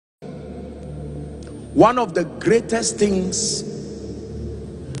One of the greatest things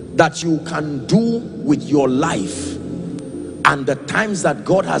that you can do with your life and the times that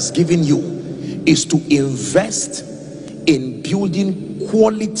God has given you is to invest in building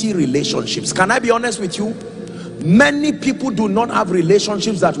quality relationships. Can I be honest with you? Many people do not have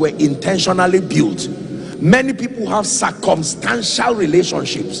relationships that were intentionally built. Many people have circumstantial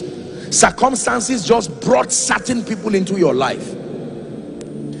relationships. Circumstances just brought certain people into your life.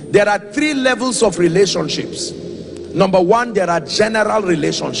 There are 3 levels of relationships. Number 1, there are general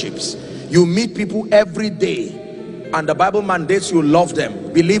relationships. You meet people every day and the Bible mandates you love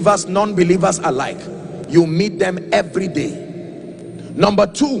them, believers, non-believers alike. You meet them every day. Number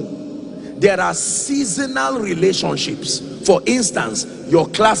 2, there are seasonal relationships. For instance, your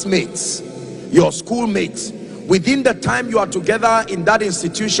classmates, your schoolmates. Within the time you are together in that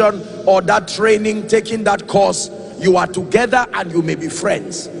institution or that training, taking that course, you are together and you may be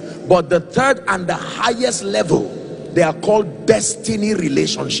friends. But the third and the highest level, they are called destiny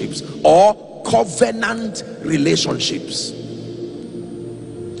relationships or covenant relationships.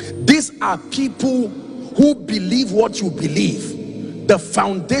 These are people who believe what you believe. The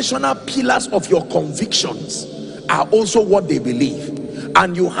foundational pillars of your convictions are also what they believe.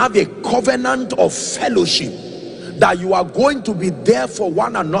 And you have a covenant of fellowship that you are going to be there for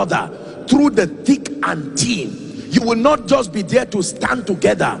one another through the thick and thin. You will not just be there to stand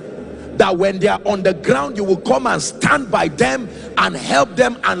together, that when they are on the ground you will come and stand by them and help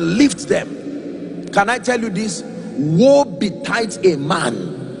them and lift them. Can I tell you this? Woe betide a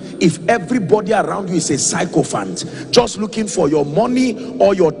man if everybody around you is a sycophant, just looking for your money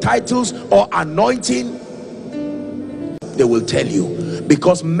or your titles or anointing. They will tell you,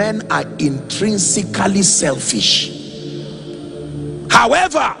 because men are intrinsically selfish.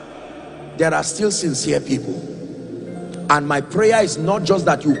 However, there are still sincere people. And my prayer is not just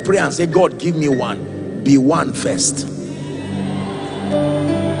that you pray and say, God, give me one. Be one first.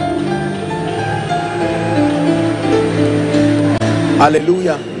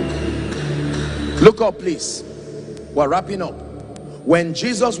 Hallelujah. Look up, please. We're wrapping up. When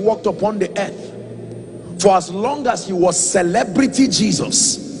Jesus walked upon the earth, for as long as he was celebrity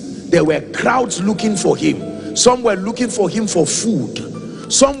Jesus, there were crowds looking for him. Some were looking for him for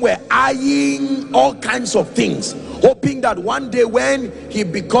food. Some were eyeing all kinds of things, hoping that one day when he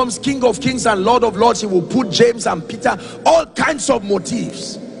becomes King of Kings and Lord of Lords, he will put James and Peter, all kinds of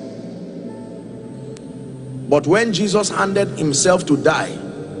motives. But when Jesus handed himself to die,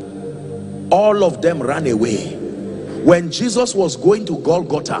 all of them ran away. When Jesus was going to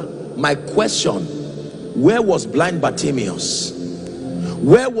Golgotha, my question, where was blind Bartimaeus?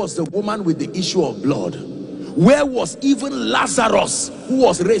 Where was the woman with the issue of blood? Where was even Lazarus, who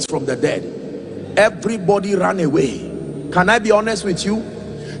was raised from the dead? Everybody ran away. Can I be honest with you?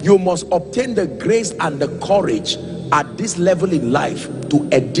 You must obtain the grace and the courage at this level in life to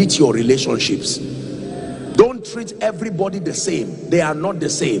edit your relationships. Don't treat everybody the same. They are not the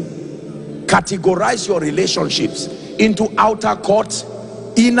same. Categorize your relationships into outer court,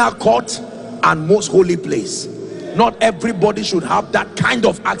 inner court, and most holy place. Not everybody should have that kind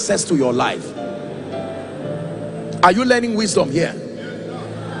of access to your life. Are you learning wisdom here?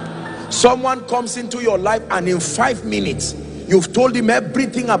 Someone comes into your life and in 5 minutes you've told him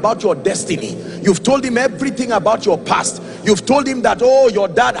everything about your destiny. You've told him everything about your past. You've told him that, oh, your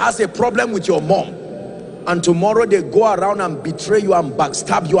dad has a problem with your mom. And tomorrow they go around and betray you and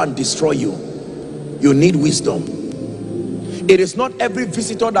backstab you and destroy you. You need wisdom. It is not every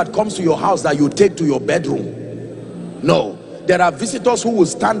visitor that comes to your house that you take to your bedroom. No, there are visitors who will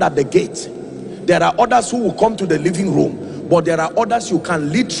stand at the gate. There are others who will come to the living room, but there are others you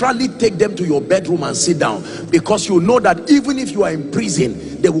can literally take them to your bedroom and sit down, because you know that even if you are in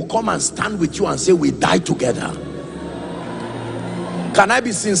prison, they will come and stand with you and say, we die together. Can I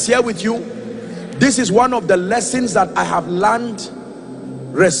be sincere with you? This is one of the lessons that I have learned,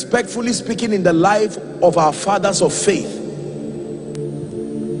 respectfully speaking, in the life of our fathers of faith.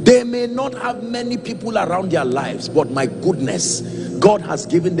 They may not have many people around their lives, but my goodness, God has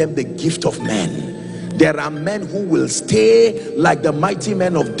given them the gift of men. There are men who will stay like the mighty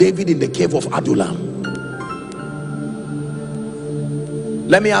men of David in the cave of Adullam.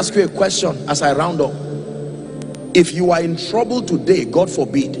 Let me ask you a question as I round up. If you are in trouble today, God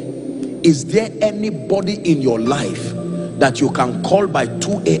forbid, is there anybody in your life that you can call by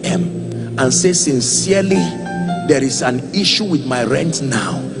 2 a.m. and say, sincerely, there is an issue with my rent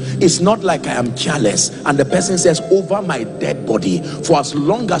now? It's not like I am careless. And the person says, over my dead body, for as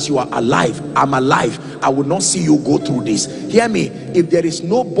long as you are alive, I'm alive, I will not see you go through this. Hear me, if there is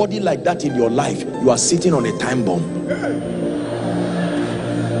nobody like that in your life, you are sitting on a time bomb.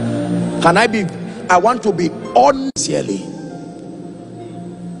 I want to be honest.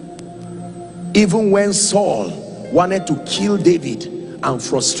 Even when Saul wanted to kill David and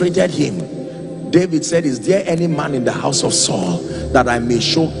frustrated him, David said, is there any man in the house of Saul that I may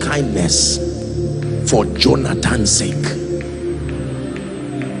show kindness for Jonathan's sake?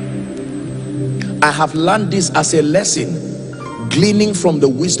 I have learned this as a lesson, gleaning from the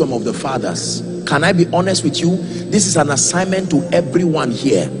wisdom of the fathers. Can I be honest with you? This is an assignment to everyone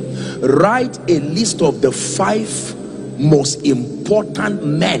here. Write a list of the 5 most important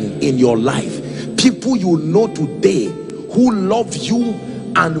men in your life, people you know today who love you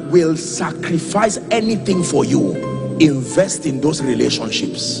and will sacrifice anything for you. Invest in those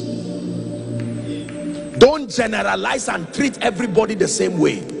relationships. Don't generalize and treat everybody the same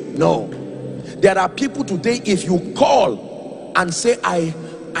way. No, there are people today, if you call and say I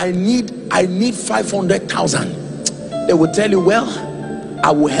need 500,000, they will tell you, well, I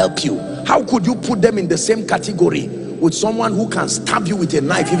will help you. How could you put them in the same category with someone who can stab you with a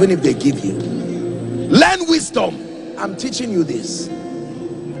knife even if they give you? Learn wisdom. I'm teaching you this.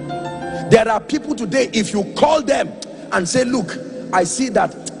 There are people today, if you call them and say, look, I see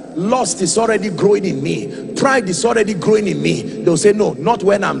that lust is already growing in me, pride is already growing in me, they'll say, no, not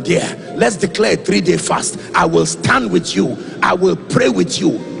when I'm there. Let's declare a 3-day fast. I will stand with you. I will pray with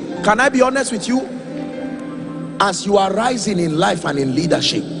you. Can I be honest with you? As you are rising in life and in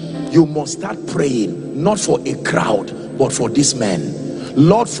leadership, you must start praying, not for a crowd, but for this man.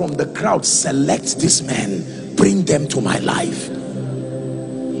 Lord, from the crowd, select this man, bring them to my life.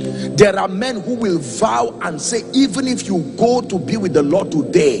 There are men who will vow and say, even if you go to be with the Lord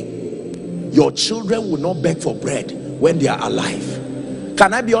today, your children will not beg for bread when they are alive.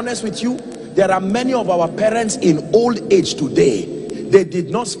 Can I be honest with you? There are many of our parents in old age today, they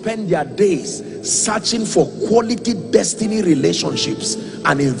did not spend their days searching for quality destiny relationships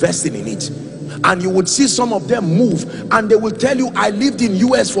and investing in it. And you would see some of them move and they will tell you, I lived in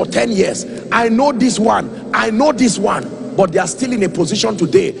US for 10 years. I know this one. I know this one. But they are still in a position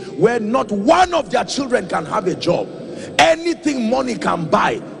today where not one of their children can have a job. Anything money can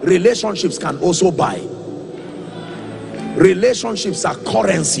buy, relationships can also buy. Relationships are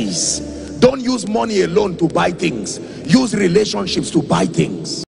currencies. Don't use money alone to buy things. Use relationships to buy things.